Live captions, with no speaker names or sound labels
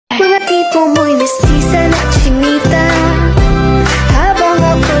mestiza na chinita, habang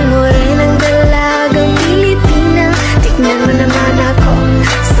ako'y morenang dalagang Pilipina. Tignan mo naman ako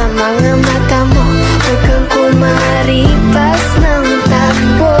sa mga mata mo, huwag kang kumaripas ng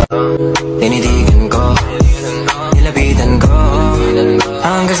takbo. Tinitigan ko, nilapitan ko,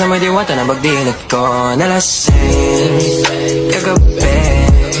 hanggang sa may diwata na bagdinat ko. Nalasing, kagabi,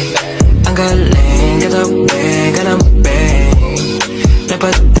 ang galing, katabi, kalambing.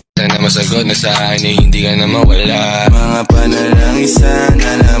 Dapat sana masagot na sa akin eh, hindi ka na mawala. Mga panalangin sana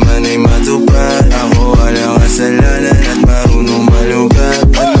naman ay matupad. Ako walang kasalanan at marunong malugat.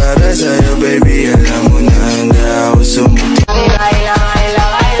 At para sa'yo baby, alam mo na handa ako sumuti.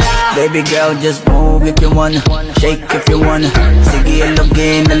 Baby girl, just move if you wanna, shake if you wanna. Sige,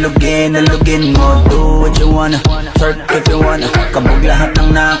 alugin, alugin, alugin mo. Do what you wanna, twerk if you wanna. Kabog lahat ng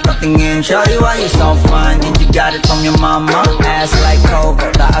nakatingin. Shawty, why you so fun? Did you got it from your mama? Ass like Coco,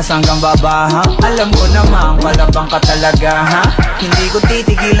 taas hanggang baba, ha? Alam ko naman, palabang ka talaga, ha? Hindi ko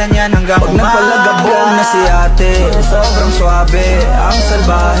titigilan yan hanggang nagpalagabog na si ate. Sobrang swabe, ang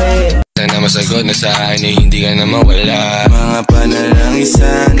salbahe. Sana masagot na sa akin eh, hindi ka na mawala. Mga panalangin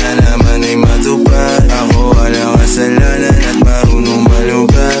sana naman ay matupad. Ako walang kasalanan at marunong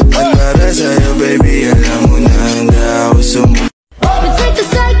malugat. At para sa'yo baby, alam mo na handa ako sumuti. It's like a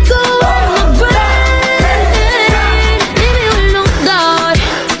psycho on my brain. Baby, we look down.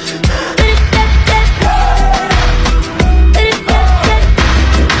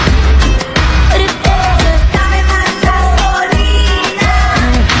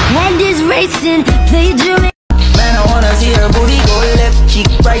 Head is racing, play Jamaica. Man, I wanna see her booty go left cheek,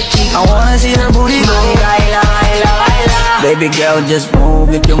 right cheek. I wanna see her booty go baby girl, just move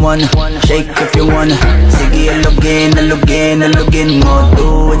if you wanna, shake if you wanna. Sige, alugin, alugin, alugin mo.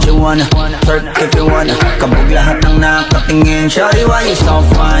 Do what you wanna, twerk if you wanna. Kabog lahat ng nakatingin. Shawty, why you so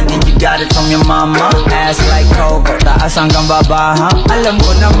fun? Did you got it from your mama? Ass like Coco, taas hanggang baba, ha? Alam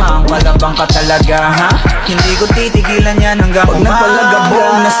ko naman, palabang ka talaga, ha? Hindi ko titigilan yan hanggang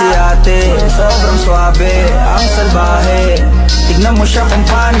nagpalagabog na si ate. Sobrang swabe, ang salbahe. Tignan mo siya kung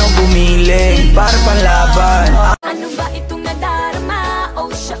paano bumiling, para panlaban. Ano ba itong nadarama? Oh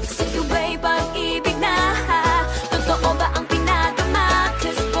shucks, ito ba'y pag-ibig na? Totoo ba ang pinadama?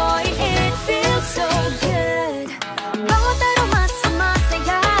 Cause boy, it feels so good. Bawat aroma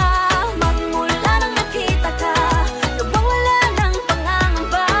sumasaya, magmula nang nakita ka. Nawawala ng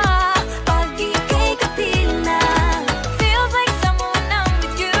pangangamba, pag ika'y kapiling na. Feels like someone I'm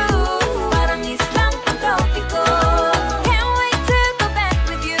with you, parang islang pantropiko. Can't wait to go back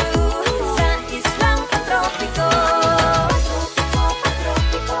with you, sa islang pantropiko.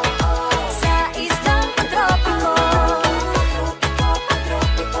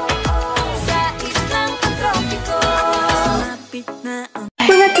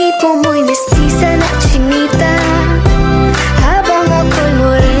 Mga tipo mo'y mestiza na chinita, habang ako'y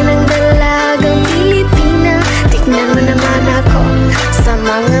morenang dalagang Pilipina. Tignan mo naman ako sa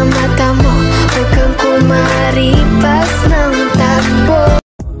mga mata mo, huwag kang kumaripas ng takbo.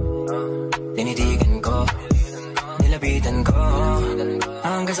 Tinitigan ko, nilapitan ko,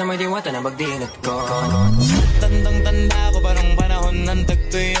 hanggang sa may diwata na bagdinat ko. Tandang-tanda ko parang panahon ng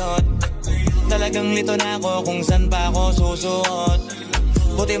tagtuyot. Talagang lito na ako kung saan pa ako susuot.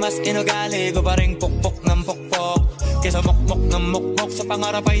 Buti mas inugali ko pa rin pukpok ng pukpok, kesa mukmok ng mukmok, sa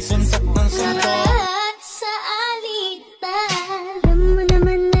pangarap ay suntok ng suntok. Sa alita, alam mo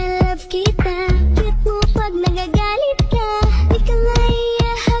naman na love kita. Cute mo pag nagagalit ka, di ka nga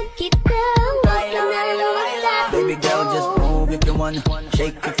iahag kita. Huwag lang nalawala. Baby girl, just move if you wanna,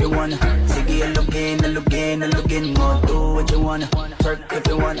 shake if you wanna. Sige, alugin, alugin, alugin mo. Do what you wanna, twerk if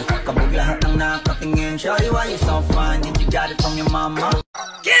you wanna. Kabog lahat ng nakatingin. Shawty, why you so fun? Did you got it from your mama?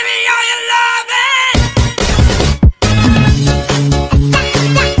 Give me all your loving!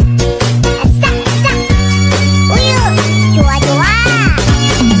 우유 좋아 좋아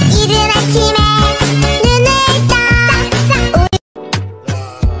이른 아침에 눈을 떠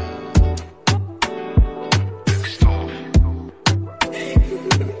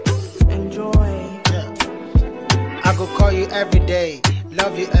Enjoy. I go call you every day,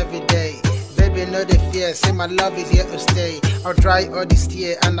 love you every day. Baby, no the fear, say my love is here to stay. I'll try all this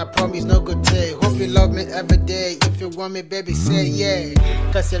year and I promise no good day. Hope you love me every day. If you want me, baby, say yeah.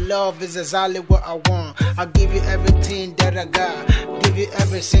 Cause your love is exactly what I want. I'll give you everything that I got. Give you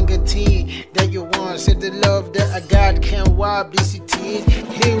every single thing that you want. Say the love that I got can't wipe these tears.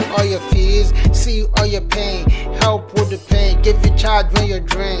 Heal all your fears, see all your pain. Help with the pain, give you charge when you're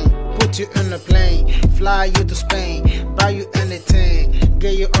drained. Put you on a plane, fly you to Spain, buy you anything,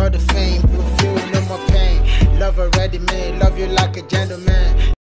 get you all the fame. You feel no more pain, love already made, love you like a gentleman.